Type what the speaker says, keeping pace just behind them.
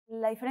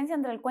la diferencia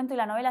entre el cuento y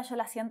la novela yo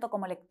la siento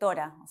como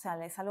lectora. O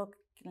sea, es algo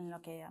en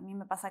lo que a mí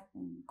me pasa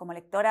como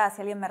lectora.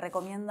 Si alguien me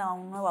recomienda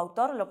un nuevo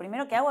autor, lo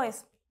primero que hago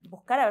es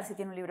buscar a ver si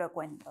tiene un libro de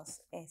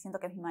cuentos. Siento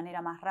que es mi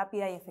manera más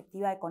rápida y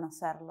efectiva de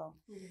conocerlo.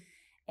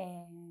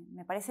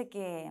 Me parece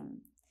que...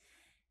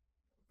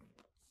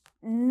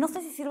 No sé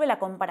si sirve la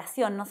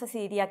comparación, no sé si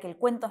diría que el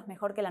cuento es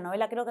mejor que la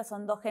novela. Creo que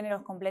son dos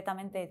géneros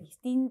completamente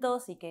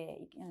distintos y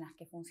en las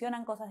que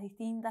funcionan cosas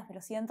distintas,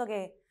 pero siento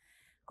que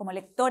como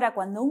lectora,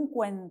 cuando un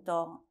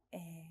cuento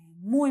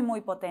muy,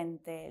 muy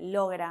potente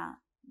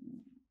logra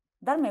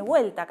darme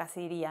vuelta, casi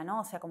diría,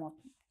 ¿no? O sea, como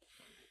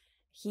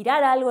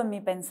girar algo en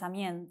mi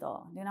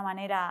pensamiento de una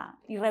manera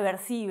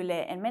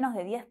irreversible en menos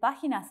de 10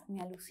 páginas,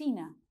 me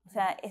alucina. O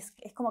sea, es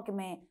como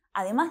que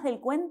además del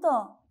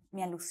cuento,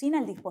 me alucina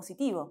el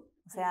dispositivo.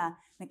 O sea,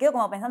 me quedo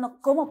como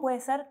pensando cómo puede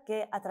ser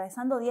que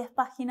atravesando 10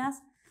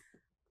 páginas,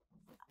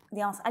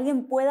 digamos,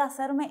 alguien pueda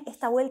hacerme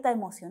esta vuelta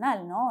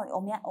emocional, ¿no?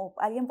 O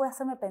alguien puede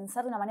hacerme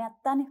pensar de una manera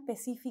tan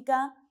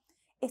específica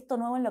esto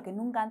nuevo en lo que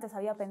nunca antes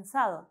había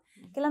pensado.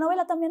 Que la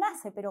novela también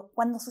hace, pero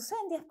cuando sucede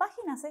en 10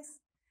 páginas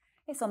es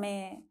eso,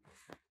 me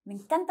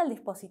encanta el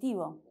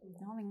dispositivo,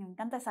 ¿no? Me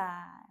encanta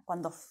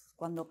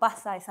cuando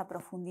pasa esa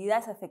profundidad,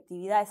 esa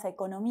efectividad, esa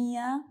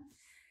economía,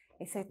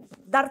 ese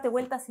darte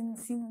vuelta sin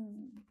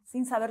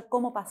saber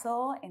cómo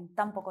pasó en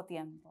tan poco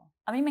tiempo.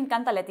 A mí me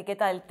encanta la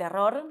etiqueta del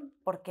terror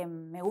porque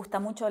me gusta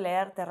mucho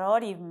leer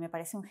terror y me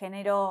parece un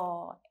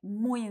género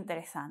muy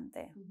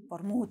interesante,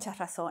 por muchas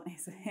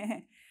razones.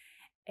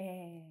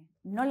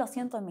 No lo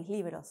siento en mis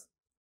libros,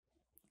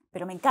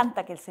 pero me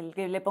encanta que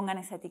le pongan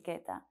esa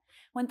etiqueta.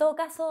 O en todo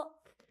caso,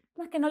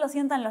 no es que no lo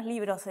sienta en los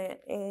libros.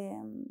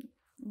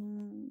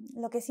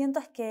 Lo que siento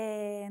es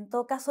que en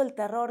todo caso el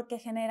terror que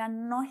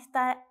generan no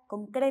está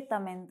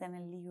concretamente en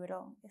el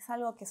libro. Es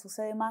algo que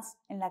sucede más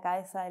en la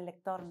cabeza del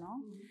lector,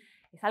 ¿no?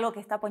 Es algo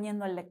que está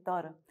poniendo el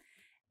lector.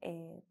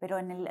 Pero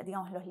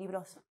digamos, los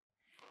libros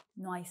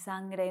no hay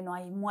sangre, no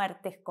hay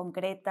muertes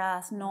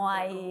concretas, no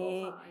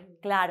hay...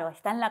 Claro,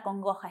 está en la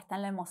congoja, está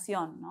en la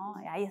emoción, ¿no?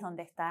 Ahí es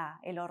donde está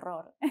el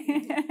horror.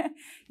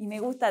 Y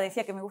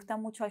decía que me gusta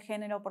mucho el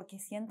género porque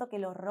siento que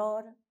el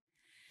horror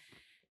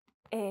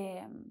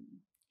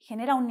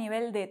genera un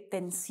nivel de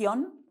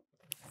tensión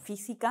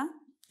física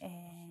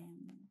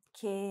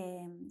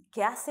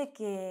que hace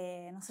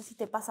que, no sé si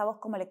te pasa a vos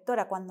como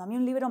lectora, cuando a mí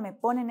un libro me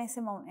pone en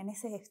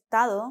ese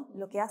estado,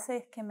 lo que hace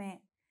es que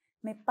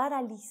me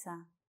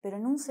paraliza, pero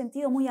en un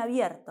sentido muy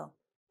abierto.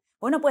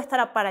 Uno puede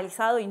estar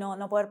paralizado y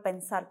no poder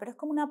pensar, pero es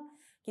como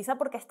quizá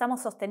porque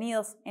estamos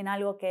sostenidos en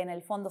algo que en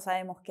el fondo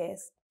sabemos que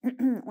es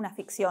una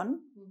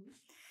ficción.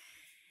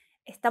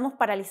 Estamos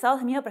paralizados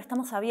de miedo, pero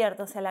estamos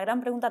abiertos. O sea, la gran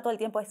pregunta todo el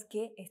tiempo es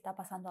 ¿qué está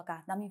pasando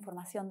acá? Dame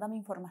información,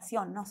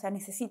 ¿no? O sea,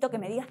 necesito que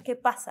me digas qué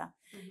pasa.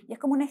 Y es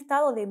como un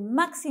estado de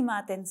máxima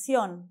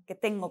atención que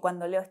tengo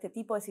cuando leo este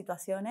tipo de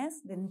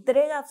situaciones, de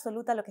entrega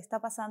absoluta a lo que está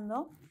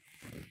pasando,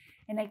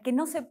 en el que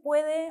no se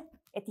puede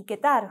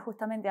etiquetar.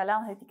 Justamente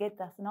hablamos de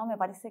etiquetas, ¿no? Me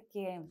parece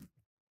que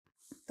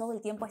todo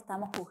el tiempo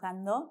estamos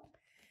juzgando,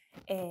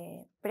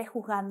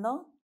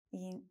 prejuzgando,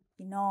 y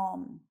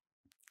no...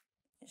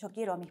 Yo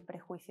quiero a mis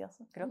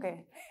prejuicios, creo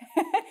que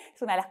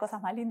es una de las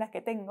cosas más lindas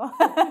que tengo.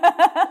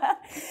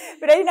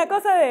 Pero hay una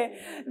cosa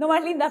no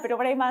más linda, pero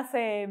por ahí más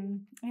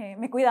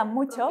me cuidan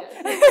mucho.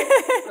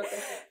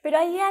 Pero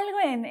hay algo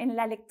en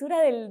la lectura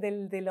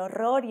del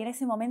horror y en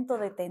ese momento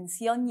de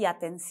tensión y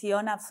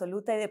atención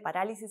absoluta y de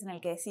parálisis en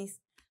el que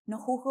decís, no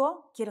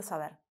juzgo, quiero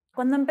saber.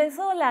 Cuando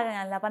empezó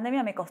la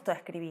pandemia me costó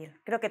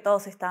escribir. Creo que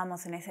todos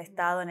estábamos en ese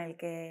estado en el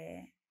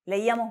que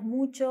leíamos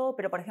mucho,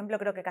 pero por ejemplo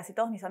creo que casi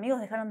todos mis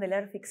amigos dejaron de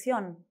leer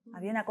ficción.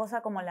 Había una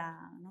cosa como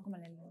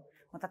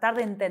tratar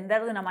de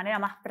entender de una manera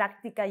más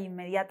práctica e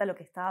inmediata lo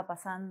que estaba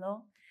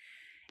pasando.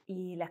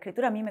 Y la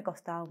escritura a mí me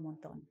costaba un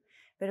montón.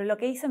 Pero lo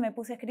que hice, me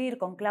puse a escribir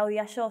con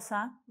Claudia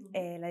Llosa,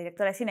 la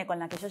directora de cine con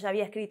la que yo ya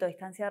había escrito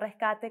Distancia de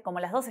Rescate. Como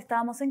las dos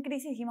estábamos en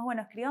crisis, dijimos,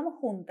 bueno, escribamos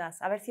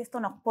juntas, a ver si esto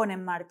nos pone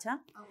en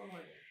marcha.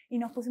 Y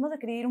nos pusimos a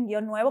escribir un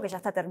guión nuevo que ya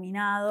está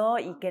terminado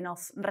y que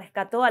nos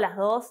rescató a las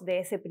dos de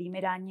ese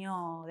primer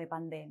año de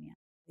pandemia.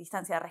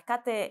 Distancia de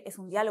Rescate es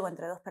un diálogo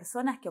entre dos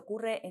personas que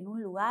ocurre en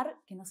un lugar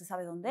que no se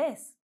sabe dónde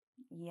es.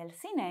 Y el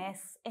cine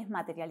es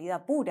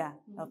materialidad pura.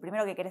 Lo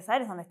primero que querés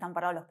saber es dónde están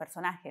parados los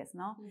personajes,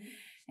 ¿no?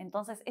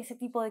 Entonces, ese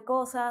tipo de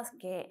cosas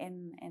que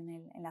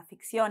en la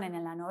ficción,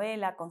 en la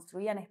novela,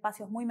 construían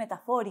espacios muy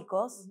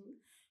metafóricos,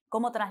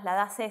 ¿cómo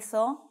trasladás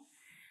eso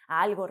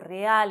a algo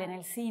real en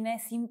el cine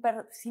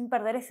sin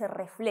perder ese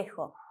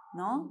reflejo,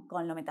 ¿no?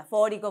 Con lo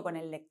metafórico, con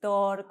el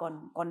lector,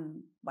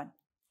 con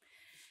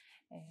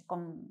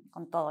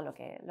todo lo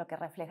que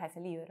refleja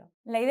ese libro?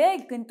 La idea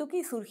de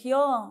Kentuki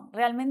surgió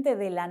realmente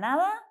de la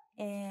nada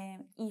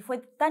y fue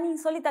tan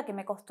insólita que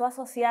me costó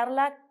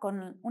asociarla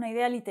con una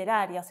idea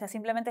literaria. O sea,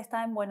 simplemente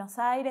estaba en Buenos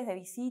Aires de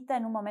visita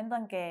en un momento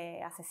en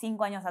que hace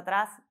 5 años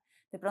atrás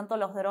de pronto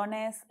los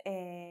drones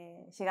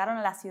llegaron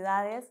a las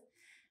ciudades,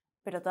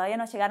 pero todavía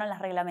no llegaron las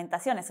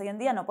reglamentaciones. Hoy en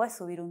día no puedes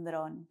subir un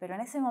dron, pero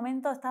en ese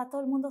momento estaba todo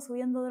el mundo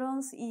subiendo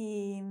drones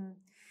y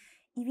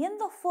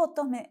viendo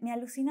fotos me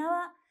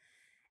alucinaba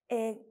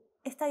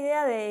esta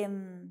idea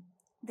de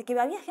que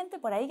había gente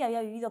por ahí que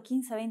había vivido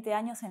 15, 20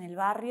 años en el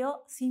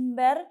barrio sin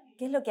ver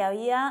qué es lo que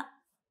había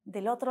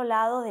del otro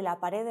lado de la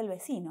pared del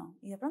vecino.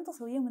 Y de pronto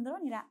subía un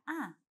dron y era,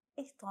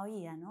 esto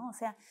había, ¿no? O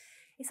sea,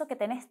 eso que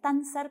tenés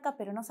tan cerca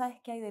pero no sabes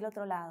qué hay del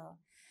otro lado.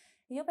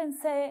 Y yo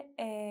pensé,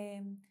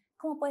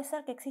 ¿cómo puede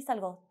ser que exista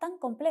algo tan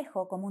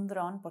complejo como un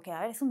dron? Porque, a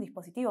ver, es un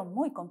dispositivo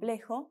muy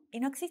complejo y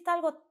no exista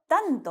algo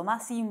tanto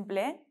más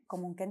simple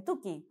como un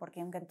Kentuki.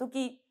 Porque un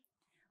Kentuki,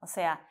 o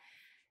sea,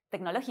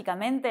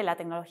 tecnológicamente la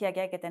tecnología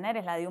que hay que tener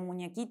es la de un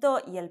muñequito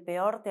y el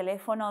peor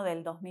teléfono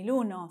del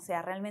 2001. O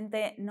sea,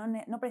 realmente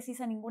no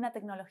precisa ninguna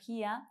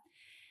tecnología,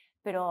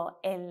 pero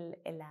el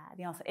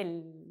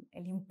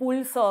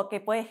impulso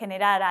que puede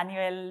generar a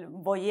nivel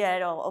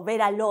voyeur o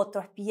ver al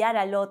otro, espiar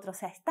al otro, o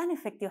sea, es tan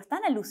efectivo, es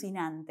tan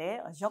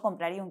alucinante. Yo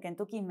compraría un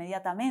Kentuki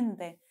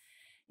inmediatamente.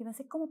 Y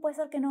pensé, ¿cómo puede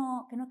ser que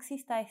no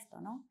exista esto,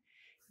 no?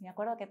 Y me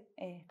acuerdo que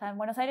estaba en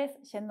Buenos Aires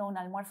yendo a un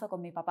almuerzo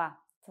con mi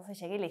papá. Entonces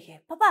llegué y le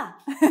dije, ¡papá!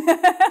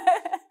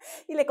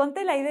 Y le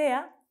conté la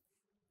idea.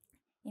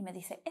 Y me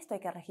dice, esto hay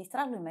que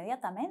registrarlo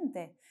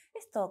inmediatamente.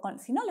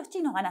 Si no, los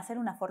chinos van a hacer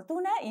una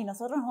fortuna y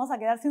nosotros nos vamos a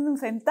quedar sin un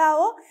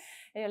centavo.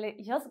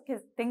 Yo que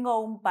tengo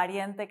un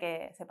pariente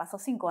que se pasó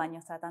 5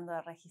 años tratando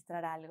de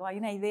registrar algo. Hay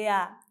una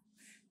idea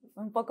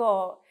un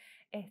poco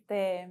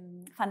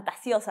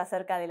fantasiosa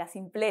acerca de la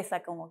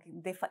simpleza como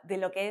de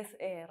lo que es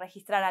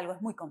registrar algo.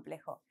 Es muy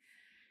complejo.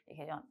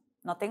 Dije yo,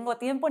 no tengo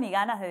tiempo ni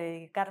ganas de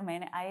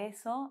dedicarme a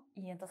eso.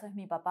 Y entonces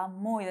mi papá,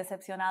 muy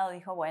decepcionado,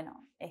 dijo,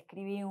 bueno,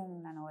 escribí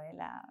una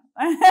novela.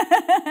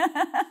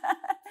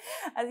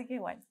 Así que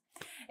bueno,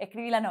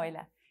 escribí la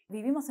novela.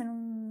 Vivimos en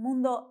un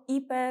mundo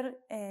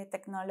hiper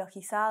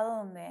tecnologizado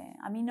donde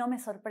a mí no me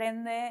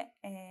sorprende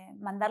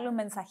mandarle un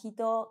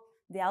mensajito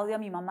de audio a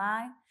mi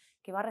mamá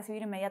que va a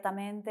recibir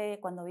inmediatamente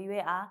cuando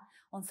vive a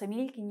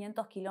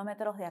 11.500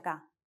 kilómetros de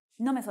acá.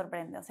 No me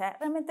sorprende, o sea,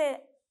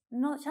 realmente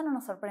ya no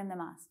nos sorprende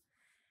más.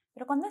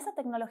 Pero cuando esa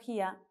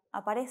tecnología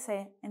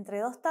aparece entre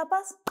 2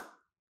 tapas,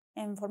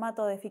 en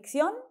formato de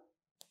ficción,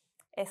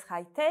 es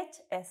high-tech,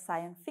 es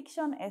science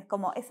fiction,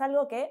 es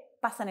algo que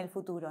pasa en el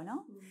futuro,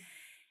 ¿no?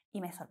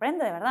 Y me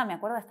sorprende, de verdad. Me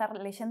acuerdo de estar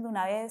leyendo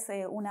una vez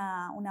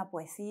una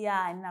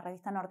poesía en una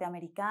revista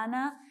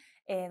norteamericana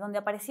donde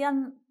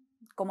aparecían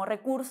como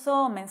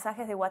recurso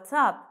mensajes de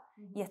WhatsApp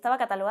y estaba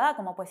catalogada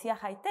como poesía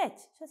high-tech.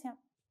 Yo decía,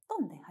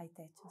 ¿dónde es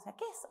high-tech? O sea,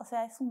 ¿qué es? O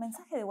sea, es un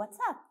mensaje de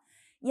WhatsApp.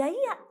 Y ahí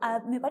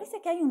me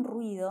parece que hay un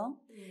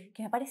ruido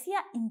que me parecía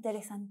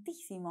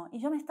interesantísimo.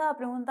 Y yo me estaba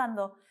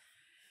preguntando,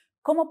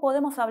 ¿cómo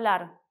podemos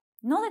hablar?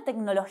 No de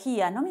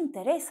tecnología, no me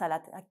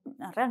interesa,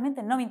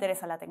 realmente no me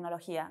interesa la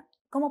tecnología.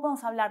 ¿Cómo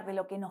podemos hablar de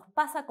lo que nos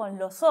pasa con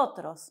los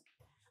otros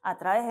a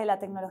través de la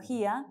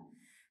tecnología,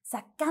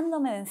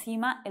 sacándome de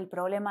encima el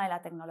problema de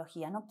la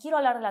tecnología? No quiero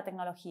hablar de la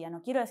tecnología,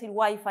 no quiero decir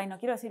Wi-Fi, no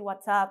quiero decir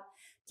WhatsApp,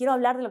 quiero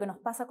hablar de lo que nos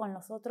pasa con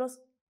los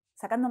otros,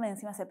 sacándome de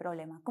encima ese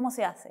problema. ¿Cómo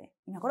se hace?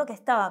 Y me acuerdo que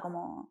estaba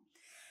como...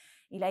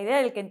 Y la idea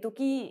del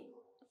Kentuki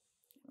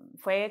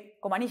fue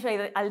como anillo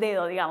al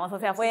dedo, digamos. O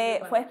sea, fue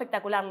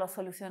espectacular. Lo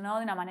solucionó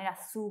de una manera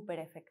súper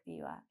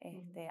efectiva.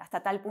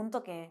 Hasta tal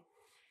punto que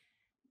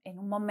en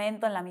un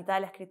momento, en la mitad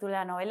de la escritura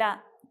de la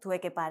novela,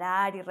 tuve que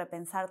parar y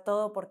repensar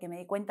todo porque me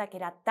di cuenta que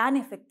era tan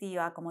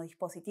efectiva como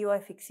dispositivo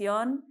de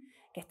ficción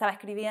que estaba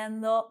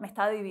escribiendo, me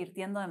estaba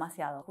divirtiendo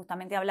demasiado.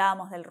 Justamente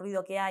hablábamos del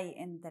ruido que hay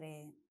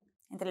entre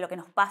lo que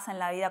nos pasa en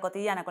la vida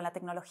cotidiana con la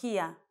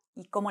tecnología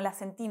y cómo la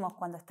sentimos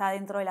cuando está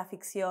dentro de la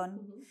ficción.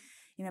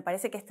 Y me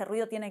parece que este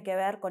ruido tiene que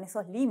ver con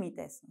esos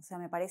límites. O sea,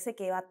 me parece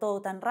que va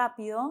todo tan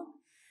rápido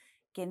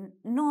que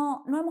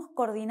no hemos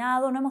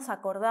coordinado, no hemos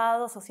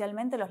acordado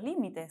socialmente los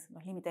límites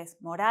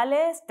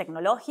morales,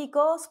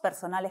 tecnológicos,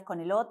 personales con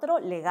el otro,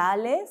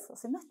 legales. O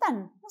sea, no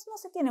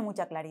se tiene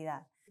mucha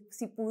claridad.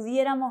 Si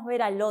pudiéramos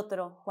ver al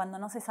otro cuando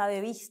no se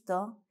sabe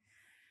visto,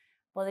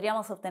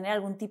 podríamos obtener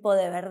algún tipo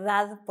de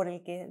verdad por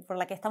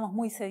la que estamos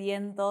muy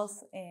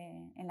sedientos,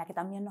 en la que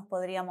también nos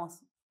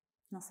podríamos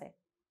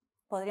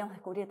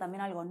descubrir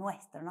también algo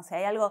nuestro. No sé,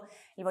 hay algo,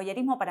 el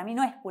voyerismo para mí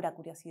no es pura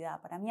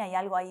curiosidad, para mí hay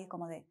algo ahí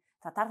como de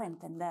tratar de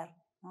entender,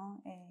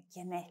 ¿no?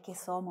 Quién es, qué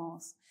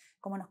somos,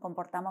 cómo nos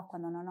comportamos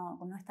cuando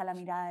no está la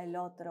mirada del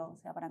otro. O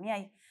sea, para mí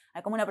hay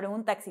como una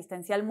pregunta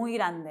existencial muy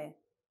grande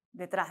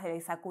detrás de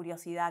esa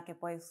curiosidad que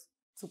puede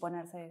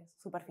suponerse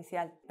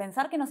superficial.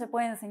 Pensar que no se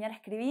puede enseñar a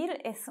escribir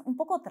es un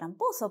poco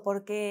tramposo,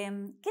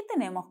 porque ¿qué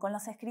tenemos con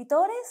los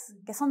escritores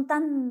que son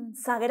tan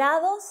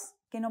sagrados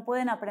que no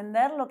pueden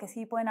aprender lo que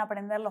sí pueden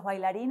aprender los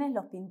bailarines,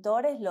 los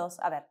pintores, los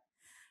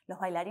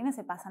bailarines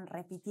se pasan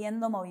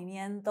repitiendo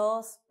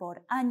movimientos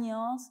por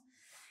años,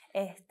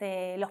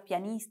 los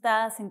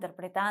pianistas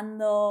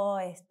interpretando,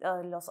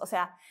 o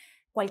sea,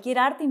 cualquier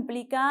arte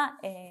implica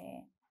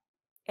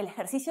el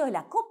ejercicio de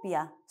la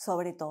copia,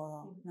 sobre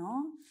todo,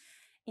 ¿no?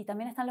 Y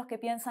también están los que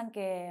piensan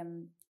que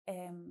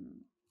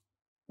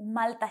un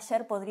mal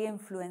taller podría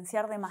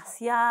influenciar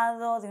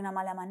demasiado, de una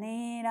mala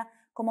manera,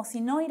 como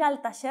si no ir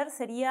al taller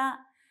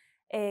sería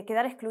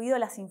quedar excluido de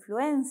las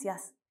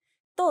influencias.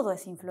 todo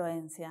es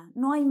influencia,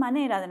 no hay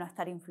manera de no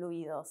estar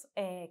influidos.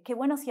 Qué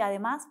bueno si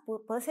además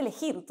podés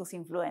elegir tus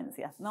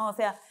influencias, ¿no? O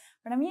sea,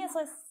 para mí eso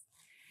es...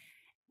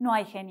 No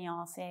hay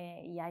genios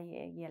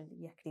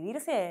y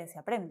escribir se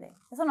aprende.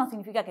 Eso no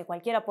significa que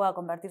cualquiera pueda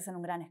convertirse en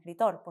un gran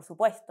escritor, por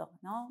supuesto,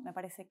 ¿no? Me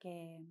parece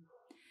que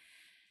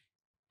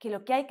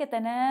lo que hay que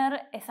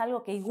tener es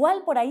algo que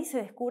igual por ahí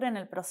se descubre en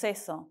el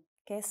proceso,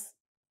 que es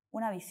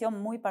una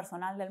visión muy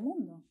personal del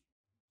mundo.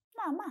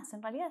 Nada más,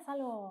 en realidad es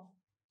algo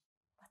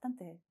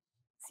bastante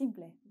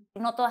simple.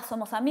 No todas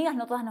somos amigas,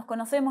 no todas nos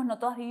conocemos, no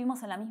todas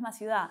vivimos en la misma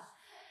ciudad,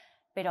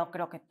 pero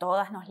creo que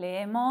todas nos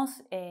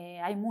leemos,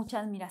 hay mucha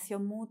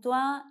admiración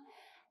mutua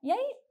y hay,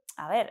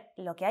 a ver,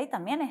 lo que hay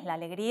también es la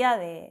alegría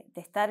de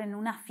estar en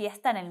una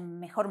fiesta en el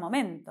mejor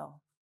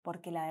momento,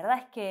 porque la verdad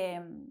es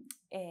que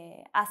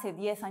hace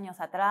 10 años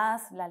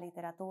atrás la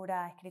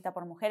literatura escrita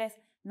por mujeres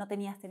no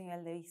tenía este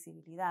nivel de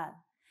visibilidad.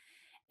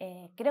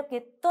 Creo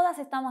que todas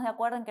estamos de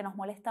acuerdo en que nos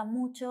molesta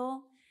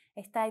mucho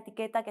esta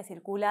etiqueta que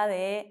circula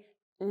de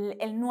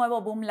el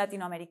nuevo boom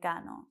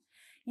latinoamericano.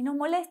 Y nos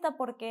molesta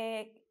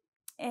porque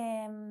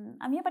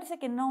a mí me parece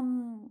que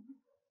no...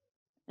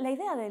 La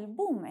idea del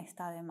boom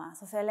está de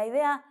más. O sea, la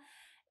idea...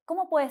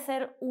 ¿Cómo puede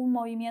ser un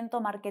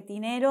movimiento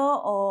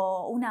marketinero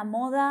o una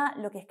moda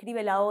lo que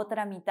escribe la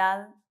otra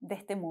mitad de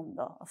este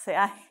mundo? O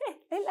sea,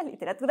 es la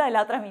literatura de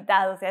la otra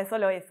mitad, o sea, es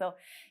solo eso.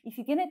 Y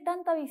si tiene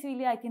tanta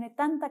visibilidad y tiene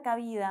tanta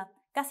cabida,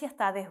 casi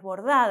hasta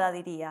desbordada,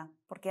 diría,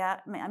 porque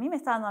a mí me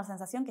está dando la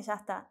sensación que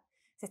ya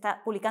se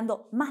está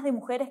publicando más de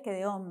mujeres que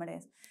de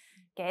hombres,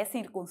 que es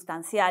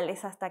circunstancial,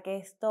 es hasta que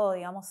esto,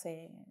 digamos,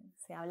 se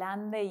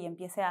ablande y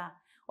empiece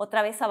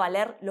otra vez a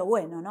valer lo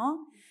bueno,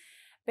 ¿no?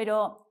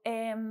 Pero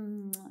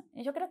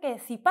yo creo que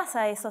si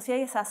pasa eso, si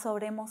hay esa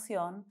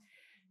sobreemoción,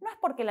 no es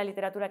porque la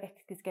literatura que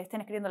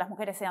estén escribiendo las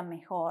mujeres sea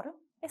mejor,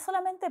 es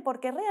solamente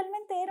porque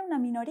realmente era una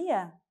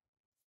minoría.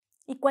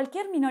 Y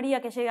cualquier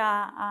minoría que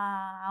llega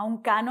a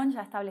un canon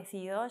ya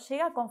establecido,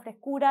 llega con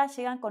frescura,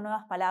 llegan con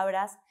nuevas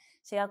palabras,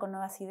 llega con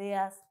nuevas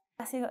ideas.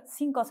 Hace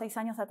 5 o 6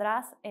 años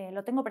atrás,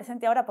 lo tengo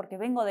presente ahora porque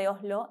vengo de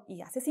Oslo,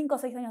 y hace 5 o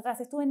 6 años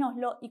atrás estuve en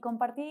Oslo y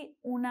compartí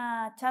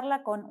una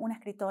charla con una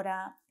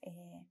escritora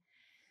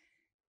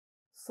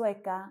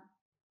sueca.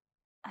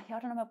 Ay,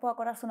 ahora no me puedo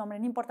acordar su nombre,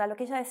 no importa. Lo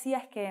que ella decía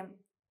es que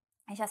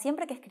ella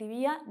siempre que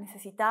escribía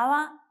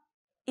necesitaba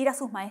ir a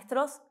sus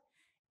maestros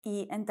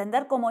y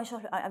entender cómo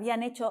ellos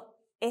habían hecho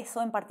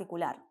eso en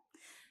particular.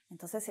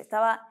 Entonces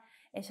ella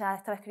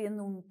estaba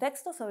escribiendo un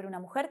texto sobre una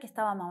mujer que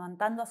estaba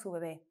amamantando a su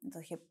bebé.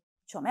 Entonces dije,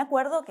 yo me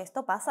acuerdo que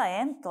esto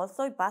pasa en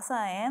Tolstoy,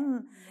 pasa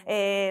en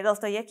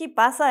Dostoyevsky,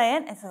 pasa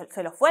en... Eso,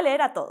 se lo fue a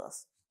leer a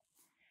todos.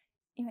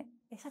 Y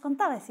ella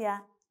contaba,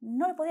 decía,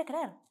 no lo podía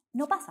creer,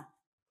 no pasa.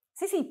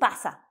 Sí,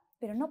 pasa,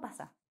 pero no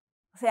pasa.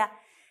 O sea,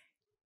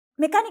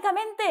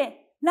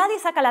 mecánicamente nadie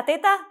saca la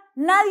teta,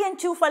 nadie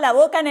enchufa la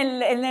boca en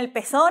el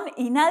pezón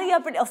y nadie,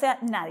 o sea,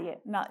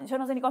 nadie. No, yo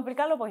no sé ni cómo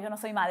explicarlo porque yo no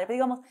soy madre, pero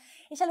digamos,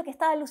 ella lo que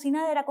estaba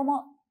alucinada era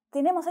como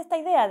tenemos esta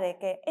idea de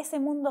que ese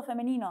mundo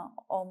femenino,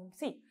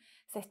 sí,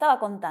 se estaba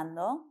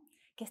contando,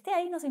 que esté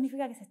ahí no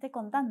significa que se esté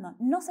contando.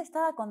 No se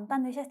estaba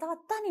contando, ella estaba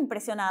tan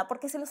impresionada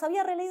porque se los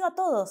había releído a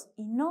todos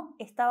y no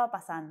estaba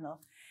pasando.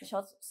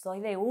 Yo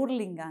soy de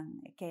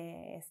Hurlingham,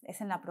 que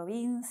es en la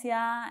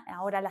provincia,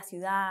 ahora la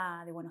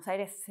ciudad de Buenos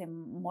Aires se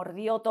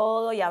mordió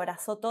todo y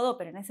abrazó todo,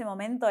 pero en ese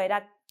momento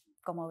era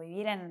como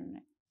vivir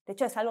en... De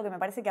hecho es algo que me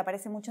parece que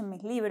aparece mucho en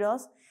mis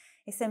libros,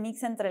 ese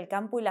mix entre el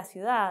campo y la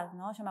ciudad,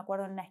 ¿no? Yo me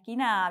acuerdo en una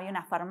esquina había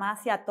una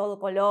farmacia a todo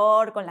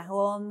color, con las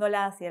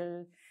góndolas y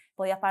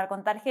podías pagar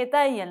con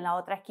tarjeta, y en la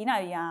otra esquina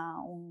había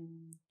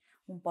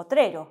un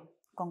potrero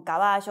con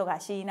caballo,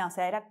 gallina, o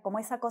sea, era como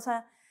esa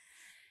cosa...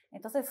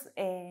 Entonces,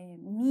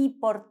 mi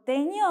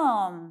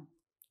porteño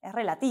es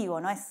relativo,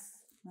 no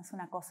es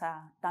una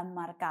cosa tan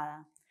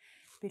marcada.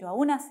 Pero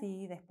aún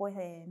así, después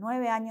de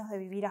 9 años de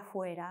vivir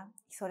afuera,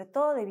 y sobre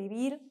todo de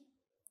vivir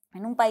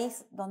en un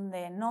país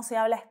donde no se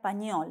habla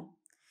español,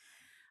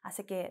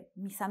 hace que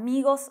mis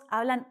amigos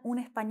hablan un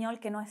español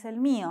que no es el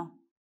mío.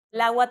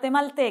 La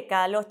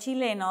guatemalteca, los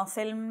chilenos,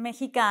 el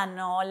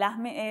mexicano,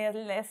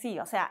 sí,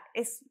 o sea,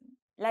 es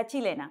la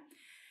chilena.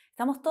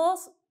 Estamos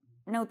todos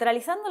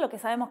neutralizando lo que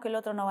sabemos que el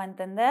otro no va a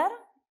entender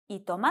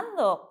y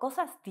tomando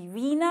cosas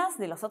divinas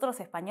de los otros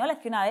españoles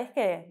que una vez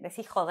que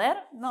decís joder,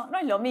 no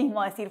es lo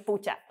mismo decir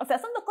pucha. O sea,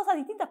 son dos cosas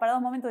distintas para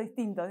dos momentos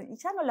distintos y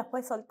ya no las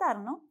puedes soltar,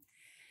 ¿no?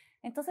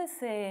 Entonces,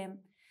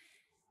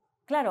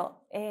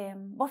 claro,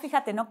 vos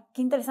fíjate, ¿no?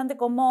 Qué interesante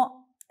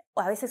cómo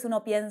a veces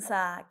uno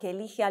piensa que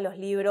elige a los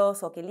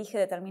libros o que elige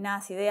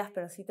determinadas ideas,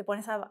 pero si te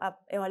pones a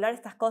evaluar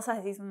estas cosas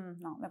decís,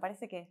 no, me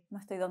parece que no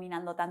estoy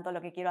dominando tanto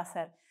lo que quiero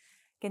hacer.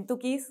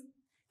 Kentukis,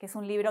 que es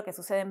un libro que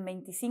sucede en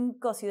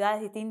 25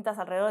 ciudades distintas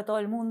alrededor de todo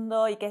el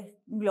mundo y que es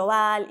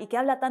global y que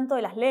habla tanto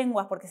de las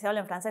lenguas, porque se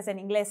habla en francés, en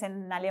inglés,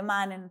 en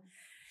alemán.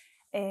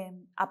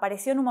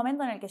 Apareció en un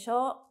momento en el que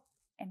yo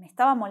me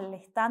estaba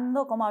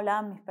molestando cómo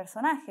hablaban mis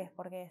personajes,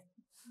 porque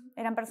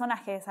eran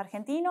personajes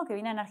argentinos que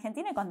vivían en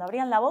Argentina y cuando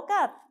abrían la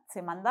boca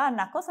se mandaban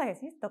unas cosas que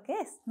decís, ¿esto qué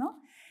es?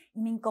 ¿No?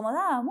 Y me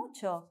incomodaba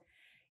mucho.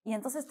 Y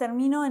entonces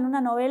termino en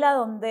una novela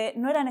donde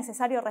no era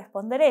necesario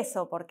responder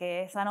eso,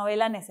 porque esa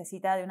novela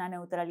necesita de una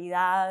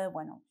neutralidad,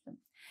 bueno.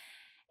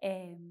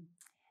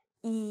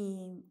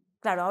 Y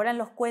claro, ahora en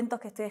los cuentos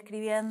que estoy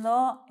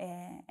escribiendo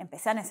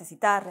empecé a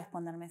necesitar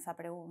responderme esa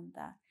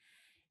pregunta.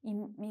 Y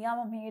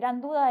digamos, mi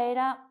gran duda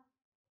era,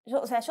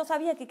 yo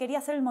sabía que quería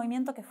hacer el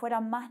movimiento que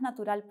fuera más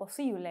natural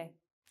posible,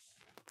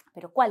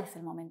 pero ¿cuál es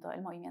el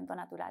movimiento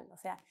natural? O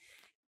sea,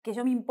 que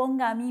yo me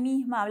imponga a mí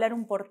misma hablar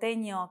un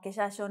porteño que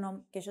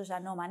yo ya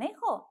no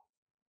manejo,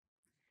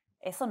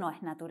 eso no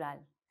es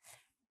natural.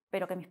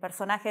 Pero que mis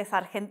personajes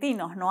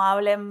argentinos no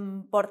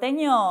hablen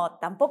porteño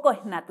tampoco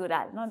es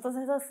natural, ¿no?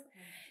 Entonces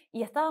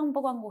y estaba un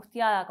poco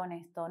angustiada con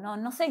esto,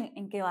 no sé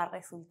en qué va a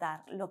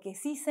resultar. Lo que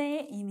sí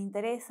sé y me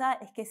interesa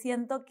es que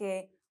siento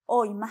que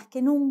hoy más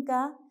que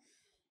nunca,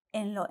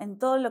 en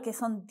todo lo que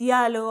son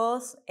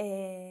diálogos,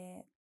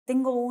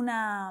 tengo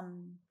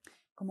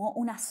como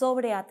una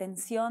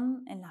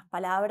sobreatención en las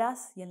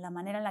palabras y en la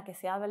manera en la que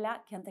se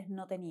habla que antes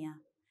no tenía.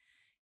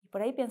 Y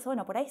por ahí pienso,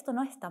 bueno, por ahí esto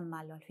no es tan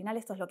malo. Al final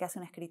esto es lo que hace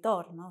un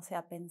escritor, ¿no? O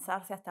sea,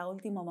 pensarse hasta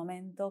último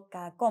momento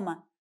cada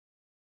coma.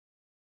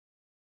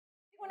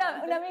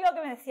 Un amigo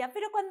que me decía,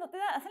 pero cuando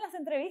hacen las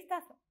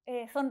entrevistas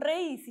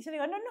sonreís. Y yo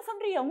digo, no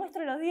sonrío,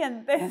 muestro los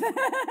dientes.